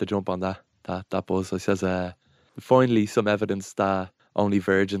said I had to jump on that buzz. I says, finally some evidence that only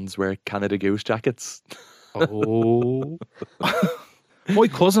virgins wear Canada Goose jackets. Oh. My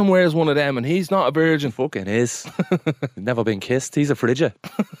cousin wears one of them and he's not a virgin. Fucking is. Never been kissed. He's a frigid.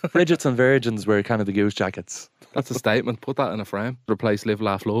 Frigid's and virgins wear Canada Goose jackets. That's a statement. Put that in a frame. Replace live,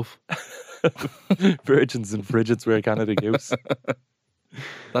 laugh, love. Virgins and frigids wear Canada Goose.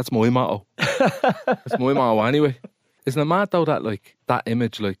 That's my motto. That's my motto anyway. Isn't it mad though that like that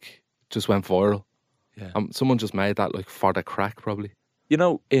image like just went viral? Yeah. Someone just made that like for the crack probably. You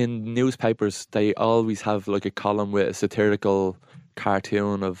know, in newspapers, they always have like a column with a satirical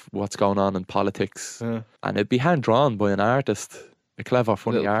cartoon of what's going on in politics. Yeah. And it'd be hand drawn by an artist, a clever,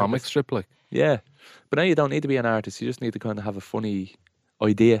 funny Little artist. comic strip like. Yeah. But now you don't need to be an artist. You just need to kind of have a funny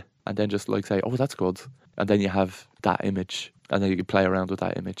idea and then just like say, oh, that's good. And then you have that image and then you can play around with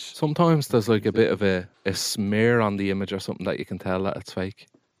that image. Sometimes there's like a bit of a smear on the image or something that you can tell that it's fake.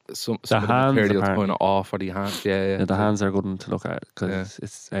 Some of the hands, material's apparently. kind of off, or the hands. Yeah. Yeah, the hands are a good one to look at because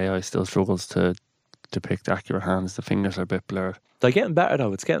it's AI still struggles to depict accurate hands. The fingers are a bit blurred. They're getting better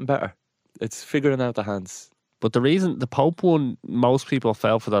though. It's getting better. It's figuring out the hands. But the reason the Pope one, most people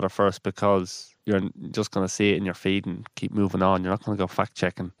fell for that at first because you're just going to see it in your feed and keep moving on. You're not going to go fact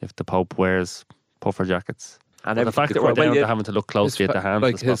checking if the Pope wears puffer jackets. And the fact that we're down to having to look closely at the hands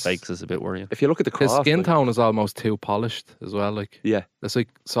like to spot fakes is a bit worrying. If you look at the His cross, skin like, tone is almost too polished as well. Like, yeah. it's like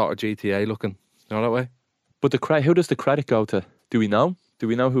sort of GTA looking. You know that way? But who does the credit go to? Do we know? Do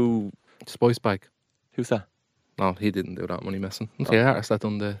we know who? Spice bag. Who's that? No, he didn't do that money missing. The artist that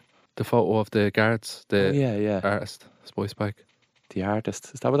done the photo of the guards. The Yeah. artist. Spice bag. The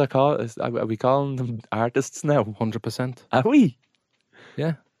artist. Is that what I call it? Are we calling them artists now? 100%. Are we?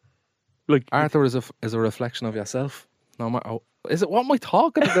 Yeah. Like Art is a reflection of yourself. No matter. Is it? What am I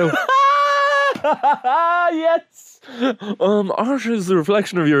talking about? yes. Art is a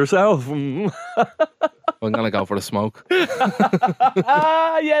reflection of yourself. I'm gonna go for the smoke.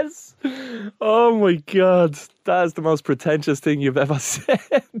 Yes. Oh my God. That is the most pretentious thing you've ever said.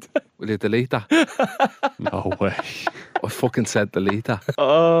 Will you delete that? No way. I fucking said delete that.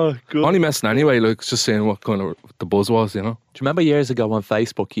 Oh, good. Only messing anyway. Like just saying what kind of the buzz was, you know. Do you remember years ago on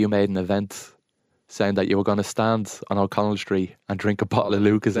Facebook you made an event saying that you were going to stand on O'Connell Street and drink a bottle of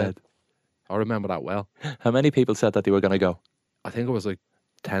Lucozade? I remember that well. How many people said that they were going to go? I think it was like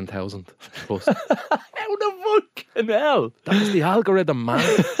 10,000 plus. How the fucking hell? That was the algorithm,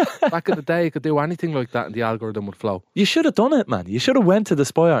 man. Back in the day, you could do anything like that and the algorithm would flow. You should have done it, man. You should have went to the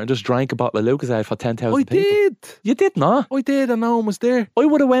Spire and just drank a bottle of Lucozade for 10,000 I people. did. You did not. I did, and no one was there. I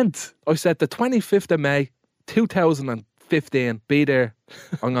would have went. I said the 25th of May, 2015, be there.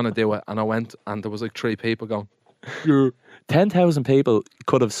 I'm going to do it. And I went, and there was like 3 people going. 10,000 people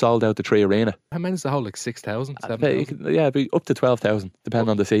could have sold out the 3 Arena. How many's the whole? Like 6,000, Yeah, 7,000? it'd be up to 12,000, depending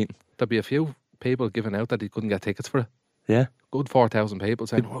on the seating. There'd be a few people giving out that they couldn't get tickets for it. Yeah. Good 4,000 people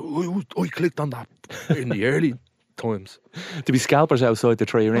saying, I clicked on that in the early times. To be scalpers outside the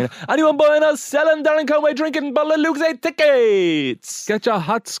Tree Arena. Anyone buying or selling Darren Conway drinking bottle of Lucasade tickets? Get your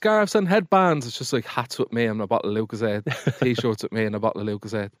hats, scarves and headbands. It's just like hats with me and a bottle of Lucasade. T-shirts with me and a bottle of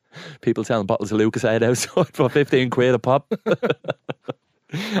Lucasade. People selling bottles of Lucasade outside for 15 quid a pop.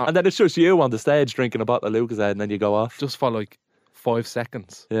 And then it's just you on the stage drinking a bottle of Lucasade and then you go off. Just for like 5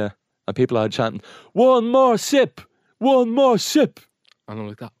 seconds. Yeah. And people are chanting, one more sip. One more sip. And I'm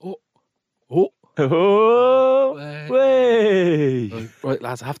like that. Oh. Oh, way. Right,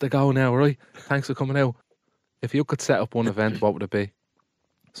 lads, I have to go now, right? Thanks for coming out. If you could set up one event, what would it be?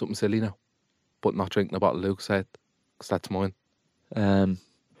 Something silly now. But not drinking a bottle of Lucasade, because that's mine.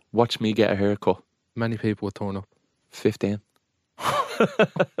 Watch me get a haircut. Many people would turn up. 15.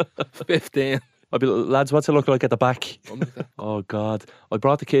 15. I'd be like, lads, what's it look like at the back? Something like that. Oh, God. I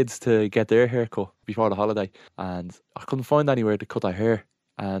brought the kids to get their haircut before the holiday and I couldn't find anywhere to cut their hair.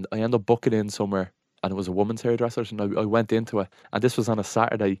 And I ended up booking in somewhere and it was a woman's hairdresser. And I went into it. And this was on a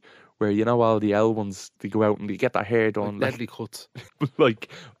Saturday where, you know, all the L ones, they go out and they get their hair done. Like deadly cuts.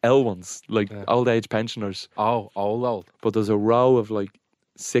 Like L ones, like old age pensioners. Oh, old. But But there's a row of like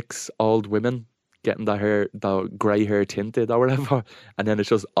 6 old women getting their hair, the grey hair tinted or whatever, and then it's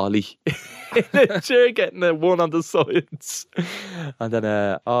just Ollie in a chair getting the one on the sides. And then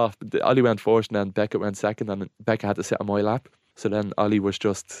Ollie went first and then Becca went second and Becca had to sit on my lap. So then Ollie was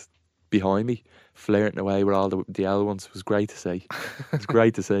just behind me, flirting away with all the L ones. It was great to see. It was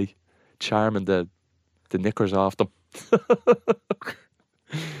great to see. Charming the knickers off them.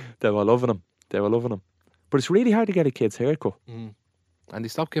 They were loving them. But it's really hard to get a kid's haircut. And they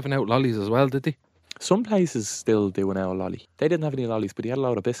stopped giving out lollies as well, did they? Some places still do an owl lolly. They didn't have any lollies, but they had a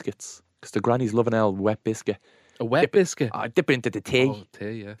load of biscuits. Because the grannies love an owl wet biscuit. A wet biscuit? Dip it into the tea. Oh,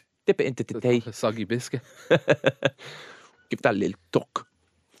 tea, yeah. Dip it into the tea. A soggy biscuit. Give that little duck.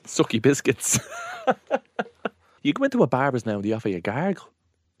 Sucky biscuits. You go into a barber's now and they offer you a gargle.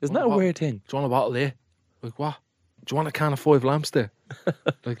 Isn't that a weird thing? Do you want a bottle there? Like, what? Do you want a can of 5 lamps there?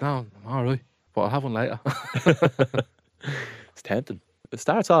 Like, no, I'm all right. But I'll have one later. It's tempting. It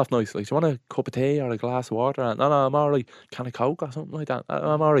starts off nice. Like, do you want a cup of tea or a glass of water? No, I'm all right. Can of Coke or something like that?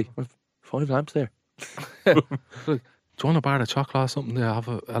 I'm all right. 5 lamps there. Like, do you want a bar of chocolate or something there? I have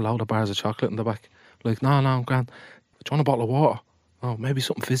a load of bars of chocolate in the back. Like, no, I'm grand. Do you want a bottle of water? No, maybe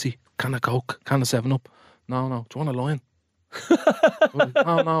something fizzy. Can of Coke, can of 7-Up. No. Do you want a line?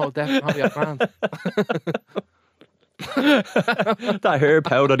 No, definitely you're grand. That hair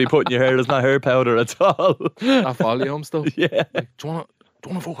powder you put in your hair is not hair powder at all. That volume stuff. Yeah. Like, do you want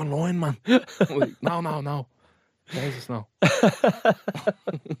a fucking line, man? Like, no. Jesus, no.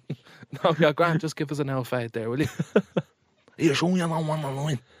 No, you're grand. Just give us an L5 there, will you? You're sure you don't want a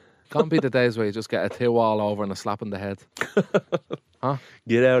line? Can't be the days where you just get a 2 all over and a slap in the head. Huh?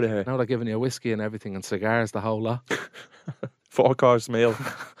 Get out of here. Now they're giving you whiskey and everything and cigars, the whole lot. 4-course meal. Do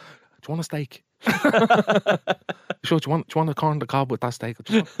you want a steak? Sure, do you want a corn on the cob with that steak?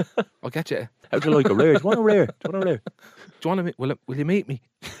 I'll get you. How'd you like a rare? Do you want a rare? Do you want a rare? Do you want to? Will you meet me?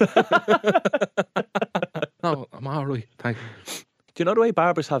 No, I'm all right. Thank you. Do you know the way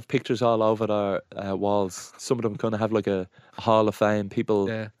barbers have pictures all over their walls? Some of them kind of have like a Hall of Fame, people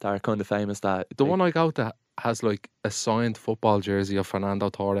that are kind of famous. That The one I got that has like a signed football jersey of Fernando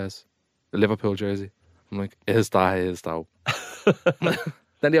Torres, the Liverpool jersey. I'm like, is though?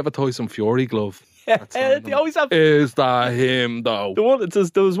 Then they have a Tyson Fury glove. Yeah, they always have. Is that him though?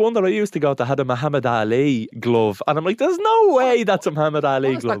 There was one that I used to go that had a Muhammad Ali glove, and I'm like, there's no way that's a Muhammad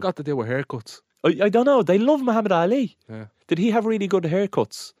Ali What's glove. that got to do with haircuts? I don't know. They love Muhammad Ali. Yeah. Did he have really good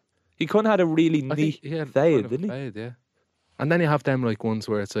haircuts? He kind of had a really I neat think he had fade, kind of didn't he? fade, yeah. And then you have them like ones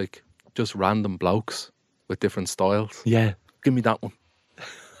where it's like just random blokes with different styles. Yeah. Give me that one.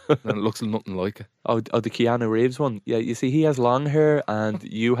 And it looks nothing like it. Oh, the Keanu Reeves one. Yeah, you see, he has long hair and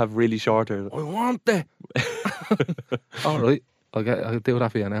you have really short hair. I want it. All right, I'll do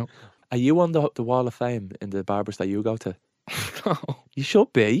that for you now. Are you on the Wall of Fame in the barbers that you go to? No. You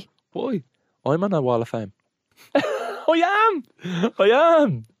should be. Why? I'm on a Wall of Fame. I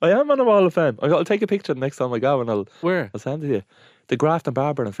am on a Wall of Fame. I'll take a picture next time I go and I'll send it to you. The Grafton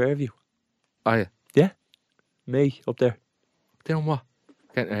Barber in Fairview. Are you? Yeah. Me, up there. Doing what?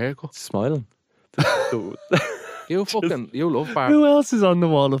 Getting a haircut? Smiling. You love bar. Who else is on the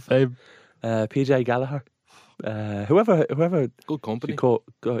Wall of Fame? PJ Gallagher. Whoever. Good company.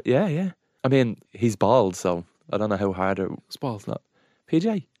 Yeah. I mean, he's bald, so I don't know how hard it It's bald. not.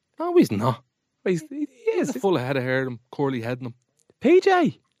 PJ? No, he's not. He He's is. a full head of hair, them curly head, them.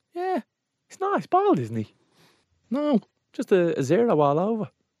 PJ? Yeah. He's not. He's bald, isn't he? No. Just a zero all over.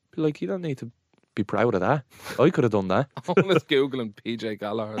 Like, you don't need to be proud of that. I could have done that. I'm just Googling PJ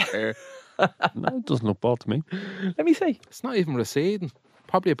Gallagher's hair. No, it doesn't look bald to me. Let me see. It's not even receding.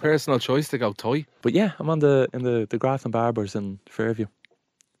 Probably a personal choice to go tight. But yeah, I'm on the Grafton Barbers in Fairview.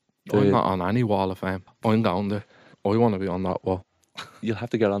 I'm not on any wall of fame. I'm going there. I want to be on that wall. You'll have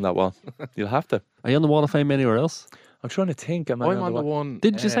to get on that wall. You'll have to. Are you on the Wall of Fame anywhere else? I'm trying to think. I'm on the one.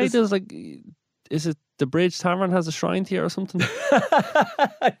 Did you say there's like, is it the Bridge Tavern has a shrine to you or something?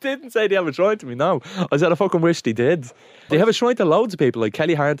 I didn't say they have a shrine to me, no. I said I fucking wish they did. They have a shrine to loads of people. Like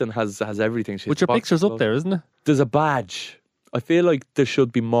Kelly Harrington has everything. With your pictures up there, isn't it? There's a badge. I feel like there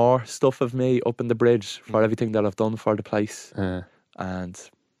should be more stuff of me up in the bridge for everything that I've done for the place. And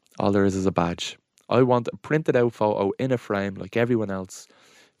all there is a badge. I want a printed out photo in a frame like everyone else.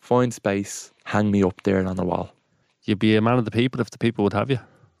 Find space, hang me up there on the wall. You'd be a man of the people if the people would have you.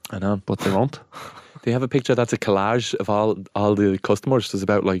 I know. But they won't. They have a picture that's a collage of all the customers. There's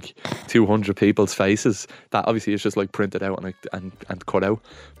about like 200 people's faces. That obviously is just like printed out and cut out.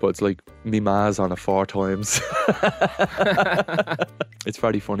 But it's like me ma's on it 4 times. It's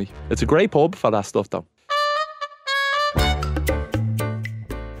very funny. It's a great pub for that stuff though.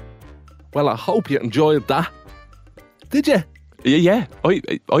 Well, I hope you enjoyed that. Did you? Yeah,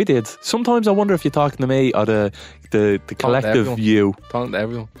 I did. Sometimes I wonder if you're talking to me or the collective you. Talking to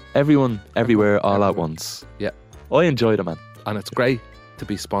everyone. Everyone, everywhere, all at once. Yeah. I enjoyed it, man. And it's great to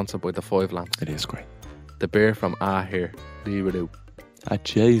be sponsored by the 5 Lamps. It is great. The beer from here. Leave-a-doo.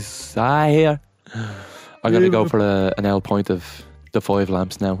 Jeez, here. I'm going to go for an L point of the 5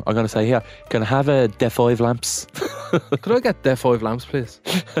 Lamps now. I'm going to say here, can I have a the 5 Lamps? Could I get the 5 Lamps, please?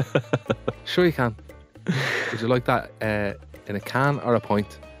 Sure you can. Would you like that in a can or a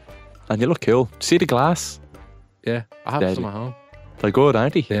pint? And you look cool. See the glass? Yeah, I have some at home. They're good,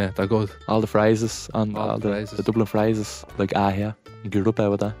 aren't they? Yeah, they're good. All the phrases on all the phrases. the Dublin phrases. Like, here. You get up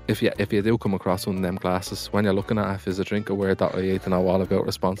out with that. If you do come across one of them glasses, when you're looking at it, if it's a drink aware that I ate to know all about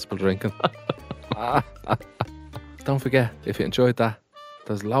responsible drinking. Don't forget, if you enjoyed that,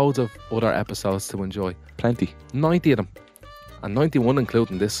 there's loads of other episodes to enjoy. Plenty. 90 of them. And 91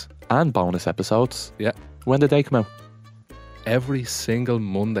 including this. And bonus episodes. Yeah. When did they come out? Every single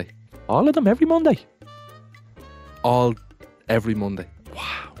Monday. All of them every Monday? Every Monday.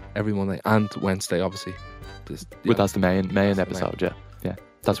 Wow. Every Monday. And Wednesday, obviously. Well, that's the main episode, yeah. Yeah.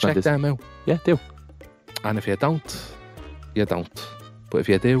 That's so check them out. Yeah, do. And if you don't, you don't. But if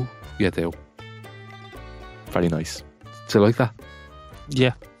you do, you do. Very nice. Do you like that?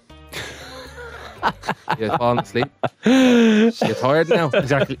 Yeah. You're falling asleep. You're tired now.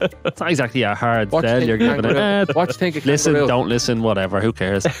 Exactly. It's not exactly a hard What sell you're giving it. What do you think of Listen, kangaroo? don't listen, whatever. Who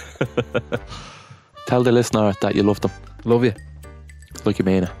cares? Tell the listener that you love them. Love you. Like you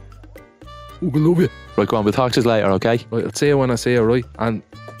mean it. We love you. Right, go on. We'll talk to you later, okay? Right, I'll see you when I see you, right? And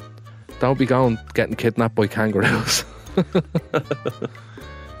don't be getting kidnapped by kangaroos.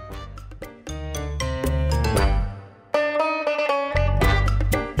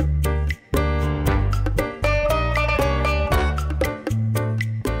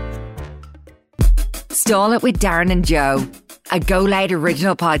 Stall It with Darren and Joe, a Go Loud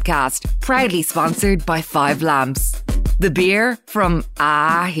original podcast, proudly sponsored by 5 Lamps. The beer from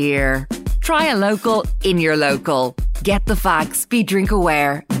here. Try a local in your local. Get the facts, be drink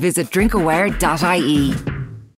aware. Visit drinkaware.ie.